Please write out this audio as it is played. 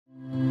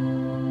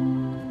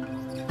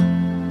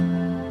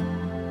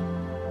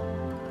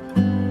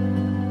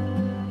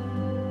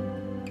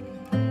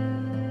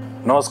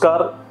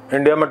Namaskar,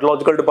 India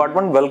Meteorological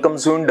Department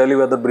welcomes you in Delhi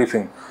weather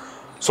briefing.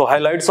 So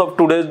highlights of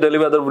today's Delhi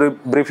weather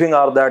briefing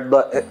are that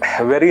the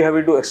very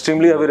heavy to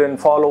extremely heavy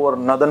rainfall over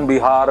northern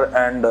Bihar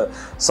and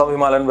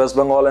Sub-Himalayan West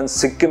Bengal and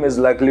Sikkim is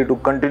likely to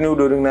continue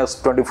during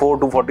next 24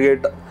 to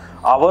 48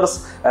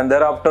 hours, and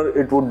thereafter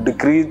it would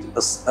decrease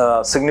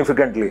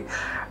significantly.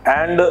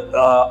 And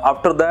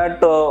after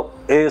that,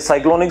 a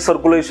cyclonic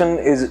circulation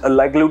is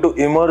likely to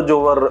emerge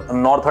over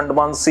North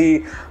Andaman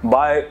Sea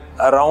by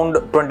around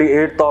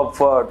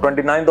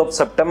 29th of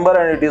September,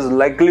 and it is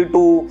likely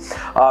to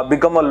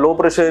become a low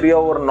pressure area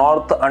over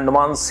North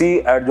Andaman Sea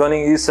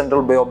adjoining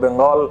Eastcentral Bay of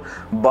Bengal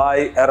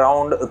by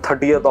around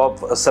 30th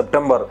of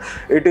September.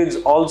 It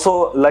is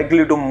also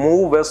likely to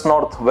move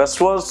west-north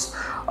westwards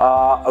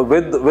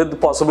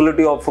with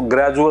possibility of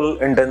gradual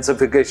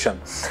intensification.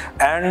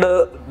 And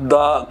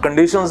the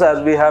conditions,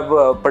 as we have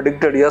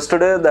predicted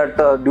yesterday, that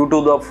due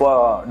to the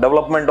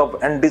development of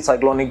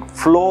anticyclonic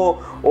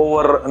flow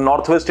over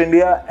northwest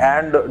India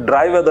and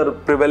dry weather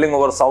prevailing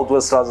over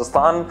southwest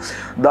Rajasthan,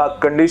 the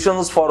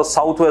conditions for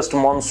southwest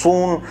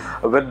monsoon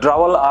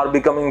withdrawal are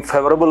becoming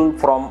favorable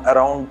from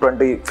around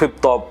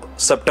 25th of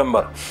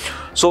September.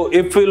 So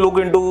if we look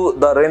into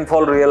the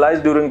rainfall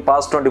realized during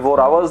past 24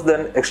 hours,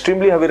 then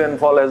extremely heavy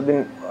rainfall has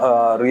been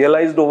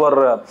realized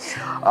over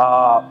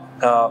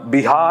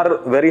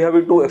Bihar, very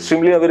heavy to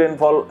extremely heavy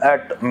rainfall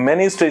at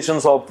many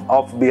stations of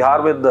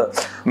Bihar, with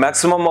the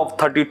maximum of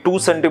 32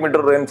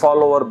 centimeter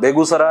rainfall over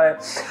Begusarai,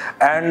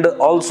 and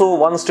also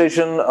one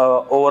station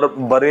over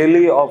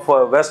Bareilly of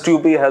West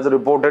UP has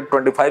reported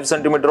 25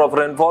 centimeter of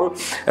rainfall.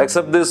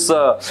 Except this,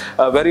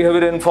 very heavy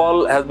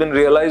rainfall has been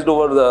realized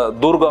over the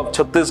Durg of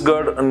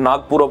Chhattisgarh,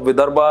 Nagpur of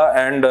Vidarbha,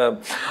 and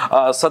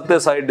Satya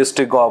Sai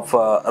district of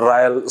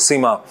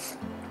Rayalaseema.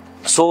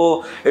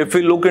 So if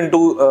we look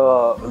into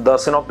the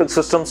synoptic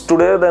systems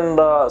today, then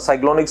the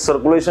cyclonic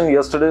circulation,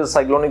 yesterday's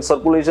cyclonic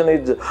circulation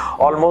is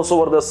almost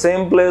over the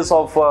same place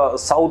of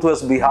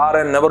southwest Bihar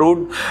and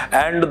neighborhood,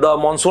 and the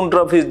monsoon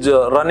trough is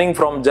running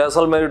from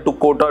Jaisalmer to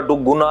Kota to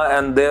Guna,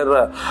 and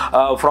there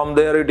from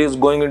there it is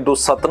going into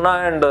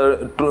Satna, and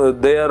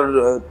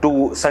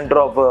to center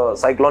of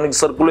cyclonic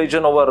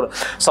circulation over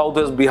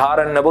southwest Bihar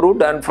and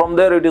neighborhood, and from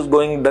there it is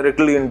going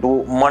directly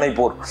into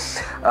Manipur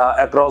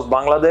across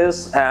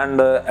Bangladesh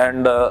and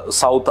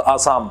South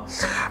Assam.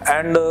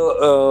 And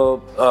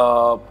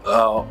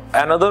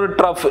another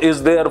trough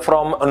is there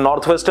from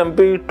northwest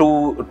MP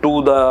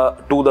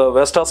to the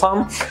West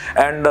Assam,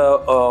 and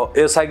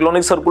a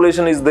cyclonic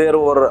circulation is there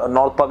over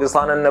North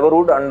Pakistan and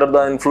neighborhood. Under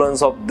the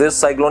influence of this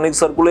cyclonic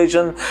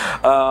circulation,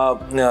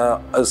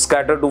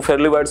 scattered to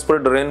fairly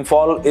widespread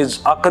rainfall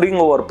is occurring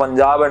over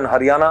Punjab and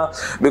Haryana,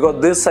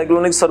 because this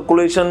cyclonic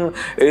circulation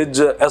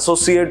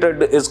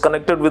is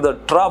connected with a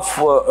trough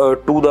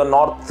to the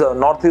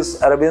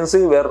northeast Arabian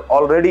Sea, where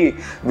already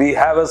we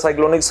have a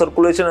cyclonic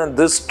circulation, and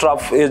this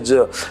trough is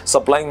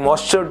supplying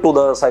moisture to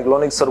the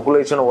cyclonic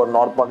circulation over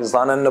North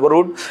Pakistan and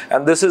neighborhood,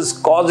 and this is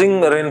causing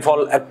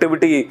rainfall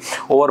activity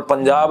over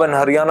Punjab and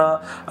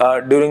Haryana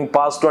during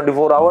past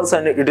 24 hours,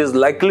 and it is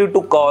likely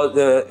to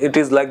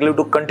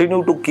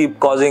continue to keep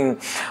causing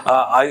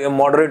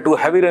moderate to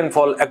heavy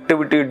rainfall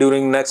activity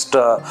during next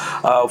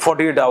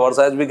 48 hours.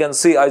 As we can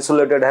see,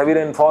 isolated heavy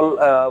rainfall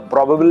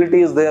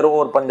probability is there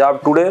over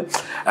Punjab today,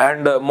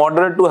 and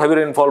moderate to heavy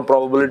rainfall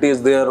probability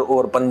is there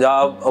over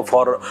Punjab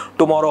for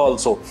tomorrow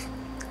also.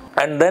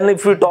 And then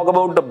if we talk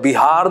about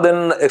Bihar,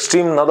 then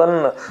extreme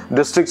northern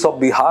districts of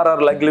Bihar are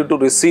likely to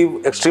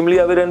receive extremely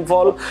heavy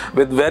rainfall,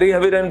 with very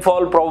heavy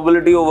rainfall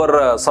probability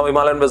over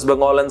Sub-Himalayan West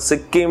Bengal and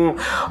Sikkim,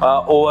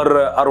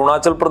 over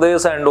Arunachal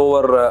Pradesh and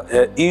over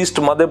East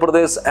Madhya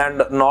Pradesh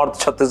and North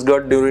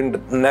Chhattisgarh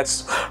during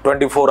next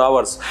 24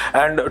 hours.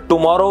 And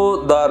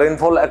tomorrow the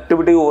rainfall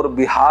activity over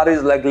Bihar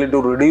is likely to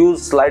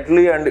reduce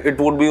slightly, and it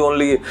would be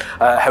only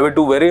heavy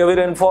to very heavy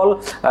rainfall,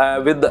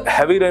 with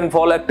heavy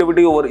rainfall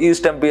activity over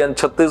East MP and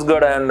Chhattisgarh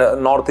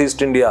and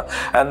northeast India,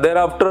 and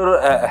thereafter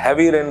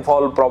heavy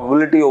rainfall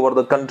probability over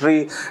the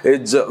country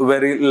is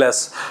very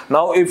less.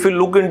 Now if we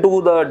look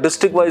into the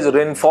district wise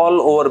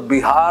rainfall over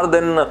Bihar,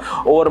 then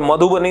over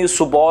Madhubani,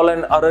 Supaul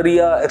and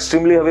Araria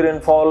extremely heavy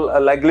rainfall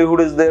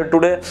likelihood is there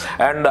today,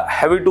 and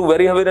heavy to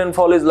very heavy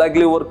rainfall is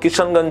likely over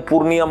Kishanganj,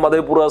 Purnia,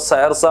 Madhepura,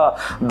 Saharsa,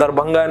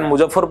 Darbhanga and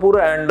Muzaffarpur,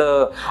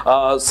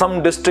 and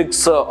some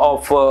districts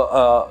of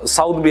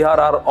South Bihar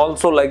are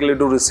also likely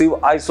to receive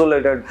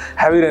isolated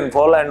heavy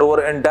rainfall, and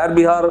over entire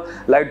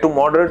Bihar light to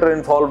moderate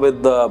rainfall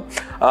with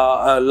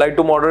light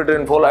to moderate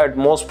rainfall at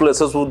most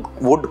places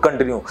would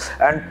continue.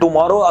 And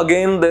tomorrow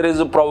again there is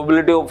a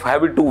probability of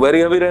heavy to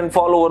very heavy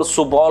rainfall over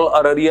Supaul,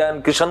 Araria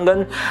and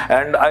Kishanganj,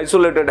 and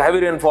isolated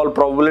heavy rainfall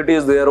probability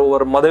is there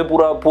over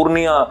Madhepura,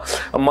 Purnia,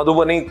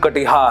 Madhubani,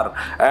 Katihar,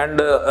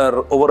 and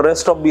over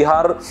rest of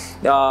Bihar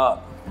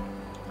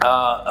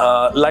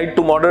light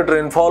to moderate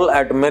rainfall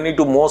at many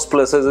to most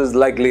places is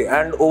likely,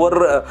 and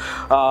over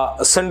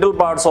central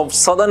parts of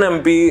southern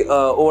MP,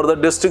 over the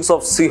districts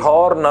of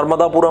Sihor,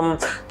 Narmadapuram,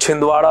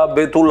 Chhindwara,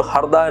 Betul,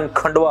 Harda and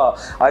Khandwa,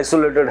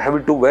 isolated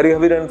heavy to very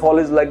heavy rainfall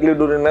is likely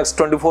during next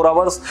 24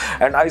 hours,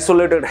 and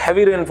isolated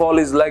heavy rainfall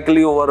is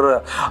likely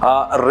over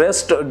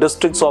rest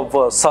districts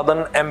of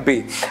southern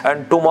MP.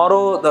 And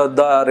tomorrow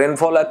the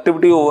rainfall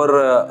activity over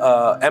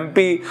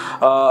MP,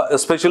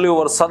 especially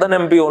over southern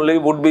MP only,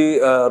 would be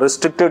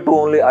restricted to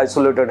only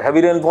isolated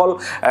heavy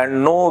rainfall,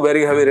 and no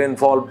very heavy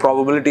rainfall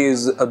probability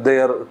is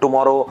there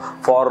tomorrow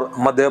for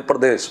Madhya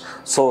Pradesh.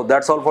 So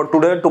that's all for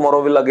today.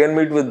 Tomorrow we'll again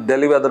meet with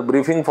Delhi weather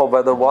briefing for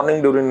weather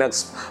warning during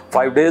next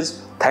 5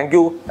 days. Thank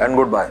you and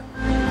goodbye.